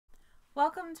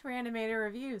Welcome to Reanimator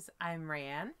Reviews. I'm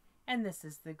Rayanne, and this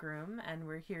is the Groom, and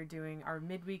we're here doing our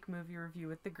midweek movie review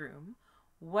with the Groom.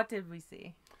 What did we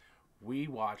see? We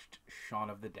watched Shaun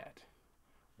of the Dead,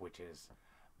 which is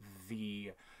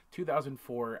the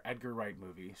 2004 Edgar Wright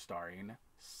movie starring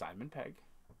Simon Pegg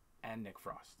and Nick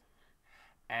Frost.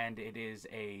 And it is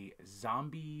a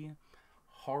zombie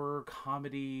horror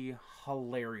comedy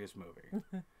hilarious movie.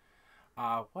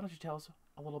 Why don't you tell us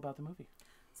a little about the movie?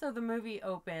 So the movie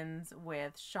opens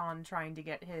with Shaun trying to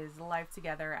get his life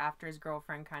together after his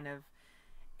girlfriend kind of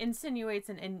insinuates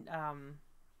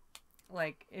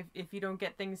like if you don't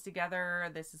get things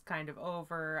together, this is kind of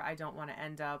over. I don't want to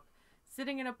end up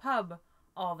sitting in a pub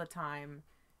all the time,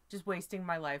 just wasting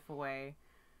my life away.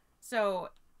 So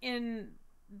in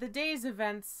the day's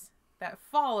events that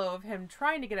follow of him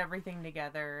trying to get everything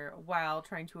together while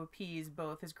trying to appease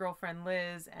both his girlfriend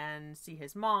Liz and see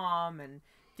his mom and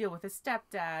deal with his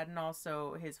stepdad and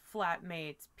also his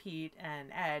flatmates Pete and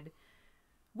Ed,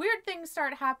 weird things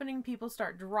start happening, people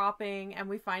start dropping, and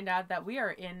we find out that we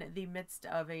are in the midst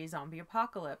of a zombie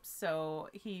apocalypse. So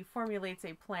he formulates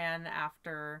a plan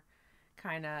after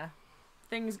kind of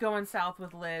things going south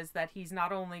with Liz that he's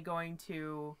not only going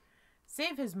to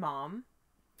save his mom,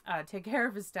 take care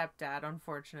of his stepdad,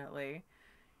 unfortunately,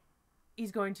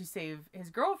 he's going to save his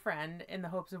girlfriend in the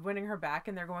hopes of winning her back,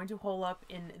 and they're going to hole up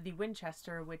in the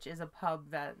Winchester, which is a pub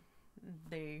that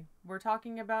they were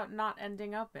talking about not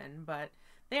ending up in, but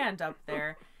they end up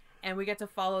there. And we get to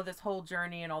follow this whole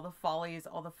journey and all the follies,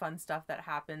 all the fun stuff that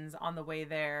happens on the way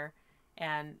there.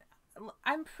 And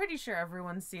I'm pretty sure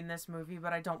everyone's seen this movie,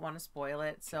 but I don't want to spoil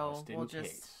it, so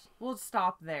we'll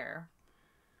stop there.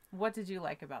 What did you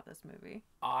like about this movie?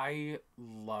 I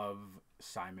love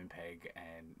Simon Pegg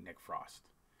and Nick Frost.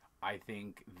 I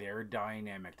think their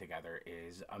dynamic together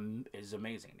is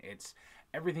amazing. It's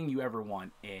everything you ever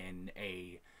want in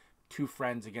a two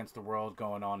friends against the world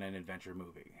going on an adventure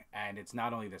movie. And it's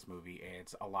not only this movie;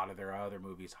 it's a lot of their other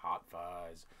movies: Hot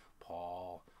Fuzz,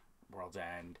 Paul, World's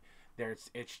End. It's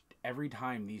every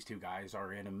time these two guys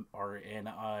are in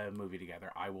a movie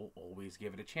together, I will always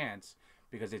give it a chance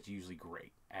because it's usually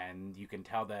great, and you can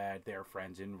tell that they're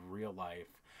friends in real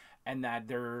life, and that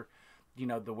they're,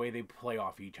 the way they play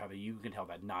off each other, you can tell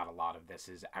that not a lot of this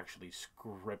is actually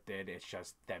scripted. It's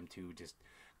just them two just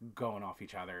going off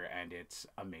each other, and it's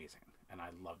amazing, and I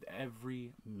loved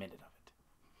every minute of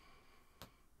it.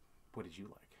 What did you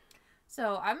like?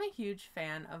 So I'm a huge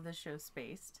fan of the show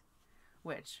Spaced,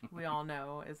 which we all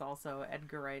know is also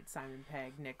Edgar Wright, Simon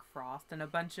Pegg, Nick Frost, and a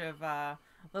bunch of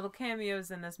little cameos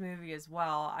in this movie as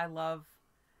well. I love,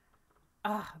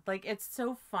 it's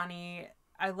so funny.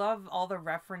 I love all the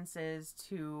references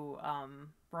to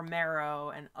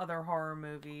Romero and other horror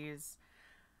movies.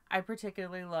 I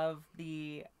particularly love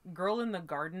the girl in the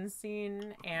garden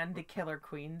scene and the killer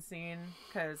queen scene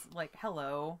because,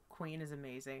 hello, Queen is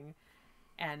amazing.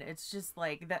 And it's just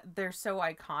that they're so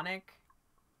iconic,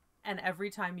 and every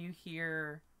time you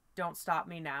hear "Don't Stop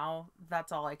Me Now,"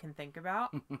 that's all I can think about.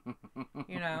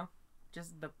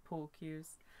 Just the pool cues.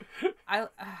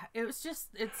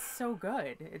 It's so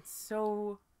good. It's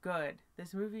so good.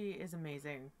 This movie is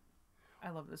amazing. I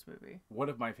love this movie. One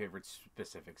of my favorite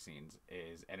specific scenes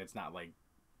is, and it's not going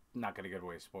to give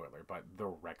away a spoiler, but the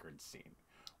record scene.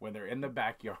 When they're in the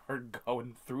backyard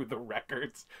going through the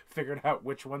records, figuring out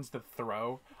which ones to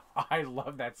throw. I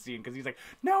love that scene because he's like,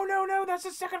 no, that's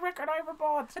the second record I ever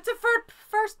bought. It's a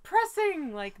first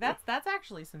pressing. That's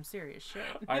actually some serious shit.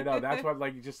 I know. That's what,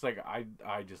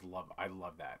 I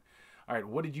love that. All right.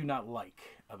 What did you not like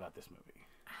about this movie?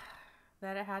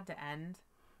 That it had to end.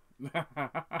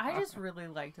 I just really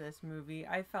liked this movie.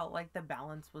 I felt like the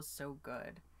balance was so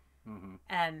good. Mm-hmm.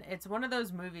 And it's one of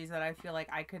those movies that I feel like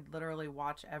I could literally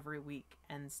watch every week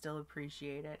and still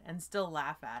appreciate it and still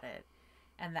laugh at it.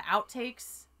 And the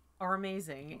outtakes are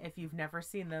amazing. If you've never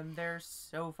seen them, they're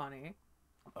so funny.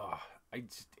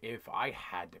 If I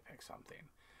had to pick something,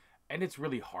 and it's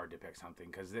really hard to pick something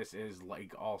because this is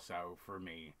also for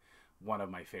me one of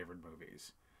my favorite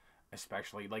movies,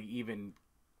 especially even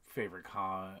favorite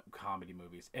comedy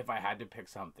movies. If I had to pick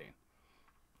something,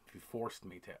 if you forced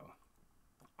me to,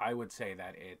 I would say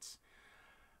that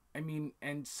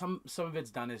and some of it's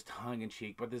done as tongue in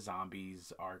cheek, but the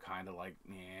zombies are kind of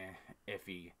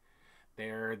iffy.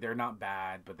 They're not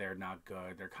bad, but they're not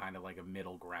good. They're kind of like a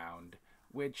middle ground.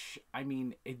 Which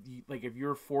if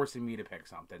you're forcing me to pick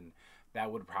something,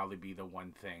 that would probably be the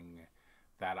one thing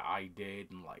that I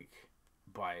didn't like.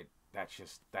 But that's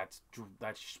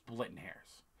splitting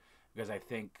hairs, because I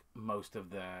think most of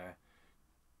the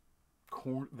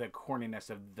corniness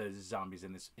of the zombies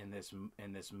in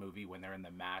this movie when they're in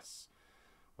the mass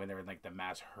when they're in like the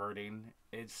mass herding.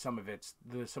 Some of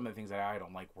the things that I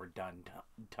don't like were done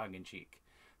tongue in cheek,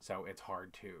 so it's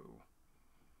hard to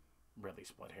really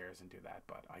split hairs and do that.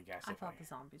 But I guess I thought the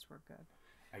zombies were good.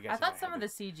 I thought some of the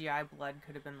CGI blood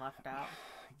could have been left out.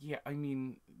 Yeah, I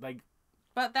mean, like.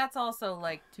 But that's also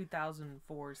like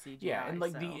 2004 CGI. Yeah, and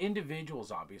like so. the individual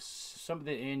zombies, some of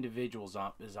the individual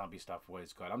zombie stuff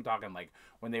was good. I'm talking like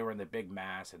when they were in the big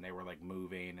mass and they were like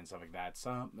moving and stuff like that.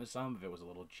 Some of it was a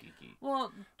little cheeky.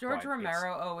 Well, George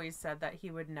Romero always said that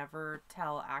he would never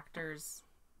tell actors,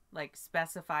 like,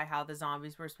 specify how the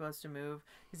zombies were supposed to move,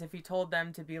 because if he told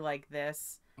them to be like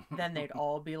this, then they'd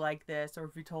all be like this, or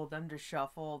if he told them to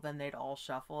shuffle, then they'd all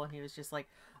shuffle, and he was just like,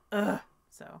 ugh.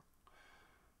 So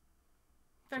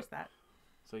there's that.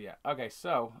 So yeah. Okay,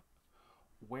 so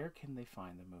where can they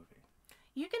find the movie?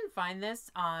 You can find this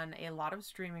on a lot of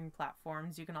streaming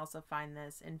platforms. You can also find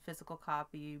this in physical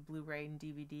copy, Blu-ray, and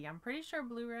DVD. I'm pretty sure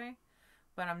Blu-ray,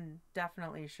 but I'm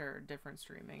definitely sure different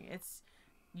streaming. It's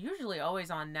usually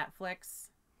always on Netflix.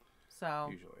 So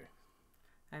usually.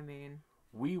 I mean,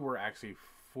 we were actually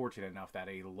fortunate enough that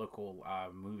a local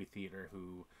movie theater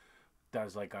who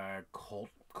does like a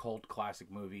cult classic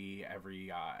movie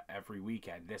every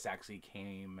weekend. This actually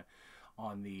came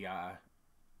on the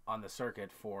circuit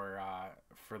for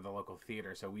the local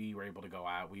theater, so we were able to go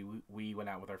out. We went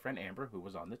out with our friend Amber, who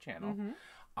was on the channel.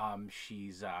 Mm-hmm.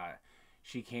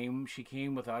 She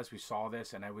came with us. We saw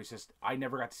this, and I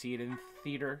never got to see it in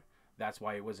theater. That's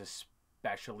why it was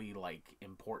especially like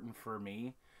important for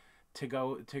me to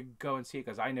go and see it,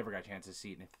 because I never got a chance to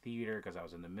see it in a theater because I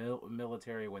was in the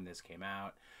military when this came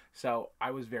out. So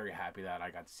I was very happy that I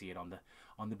got to see it on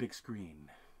the big screen.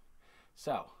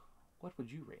 So, what would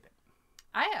you rate it?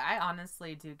 I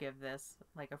honestly do give this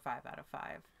like a 5 out of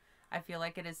 5. I feel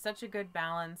like it is such a good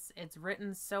balance. It's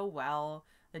written so well.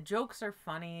 The jokes are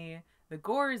funny. The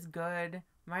gore is good,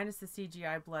 minus the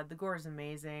CGI blood. The gore is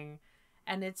amazing.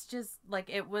 And it's just like,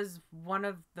 it was one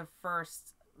of the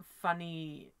first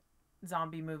funny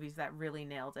zombie movies that really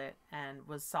nailed it and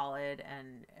was solid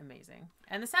and amazing.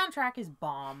 And the soundtrack is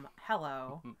bomb.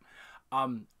 Hello.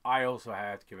 I also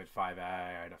have to give it 5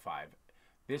 out of 5.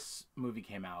 This movie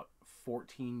came out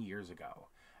 14 years ago,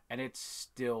 and it's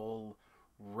still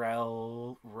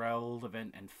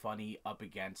relevant and funny up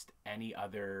against any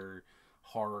other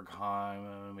horror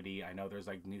comedy. I know there's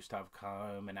like new stuff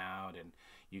coming out, and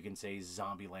you can say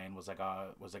Zombieland was like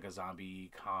a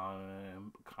zombie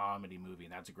comedy movie,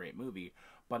 and that's a great movie,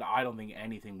 but I don't think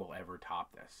anything will ever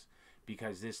top this,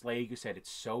 because this, like you said, it's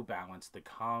so balanced. The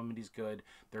comedy's good.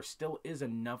 There still is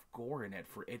enough gore in it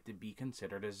for it to be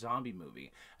considered a zombie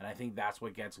movie, and I think that's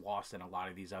what gets lost in a lot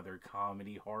of these other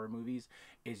comedy horror movies,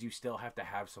 is you still have to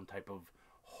have some type of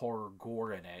horror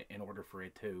gore in it in order for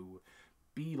it to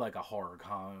be like a horror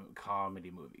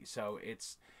comedy movie. So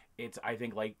it's I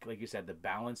think like you said, the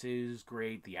balance is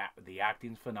great, the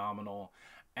acting's phenomenal,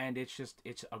 and it's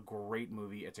a great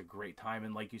movie. It's a great time,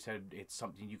 and like you said, it's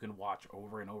something you can watch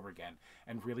over and over again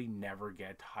and really never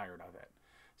get tired of it.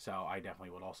 So I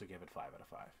definitely would also give it 5 out of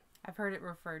 5. I've heard it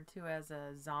referred to as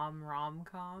a zom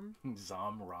rom-com.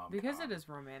 Zom rom-com. Because it is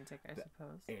romantic, I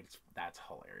suppose. That's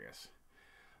hilarious.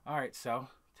 All right, so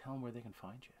tell them where they can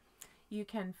find you. You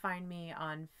can find me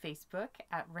on Facebook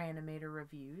at Reanimator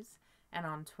Reviews, and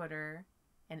on Twitter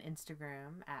and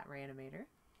Instagram at Reanimator.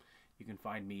 You can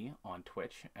find me on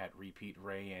Twitch at Repeat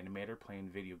Reanimator, playing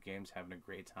video games, having a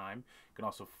great time. You can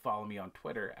also follow me on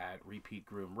Twitter at Repeat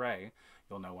Groom Ray.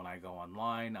 You'll know when I go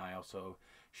online. I also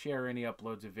share any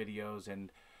uploads of videos and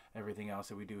everything else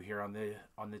that we do here on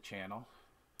the channel.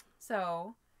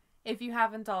 So, if you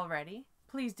haven't already,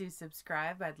 please do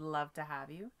subscribe. I'd love to have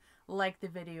you. Like the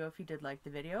video if you did like the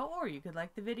video, or you could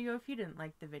like the video if you didn't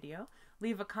like the video.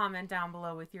 Leave a comment down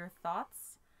below with your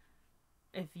thoughts.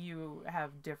 If you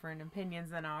have different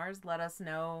opinions than ours, let us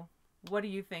know. What do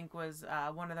you think was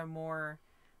one of the more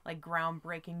like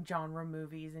groundbreaking genre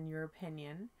movies in your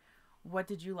opinion? What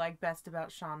did you like best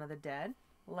about Shaun of the Dead?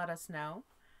 Let us know.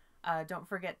 Don't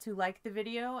forget to like the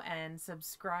video and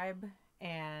subscribe,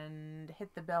 and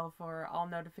hit the bell for all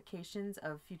notifications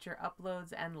of future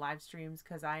uploads and live streams,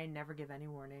 because I never give any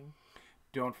warning.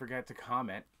 Don't forget to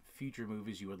comment future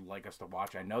movies you would like us to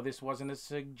watch. I know this wasn't a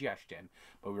suggestion,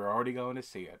 but we were already going to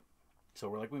see it, so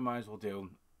we might as well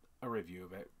do a review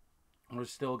of it. We're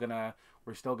still gonna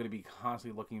be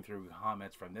constantly looking through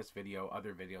comments from this video,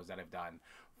 other videos that I've done,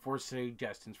 for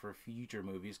suggestions for future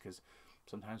movies, because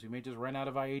sometimes we may just run out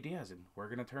of ideas, and we're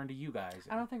going to turn to you guys.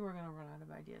 I don't think we're going to run out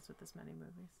of ideas with this many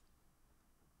movies.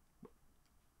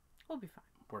 We'll be fine.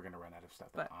 We're going to run out of stuff.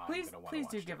 But please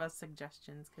do give us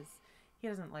suggestions, because He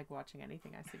doesn't like watching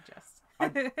anything I suggest.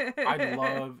 I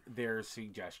love their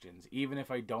suggestions. Even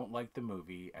if I don't like the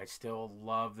movie, I still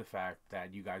love the fact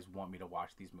that you guys want me to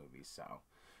watch these movies. So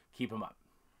keep them up.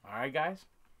 All right, guys?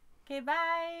 Okay,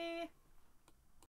 bye.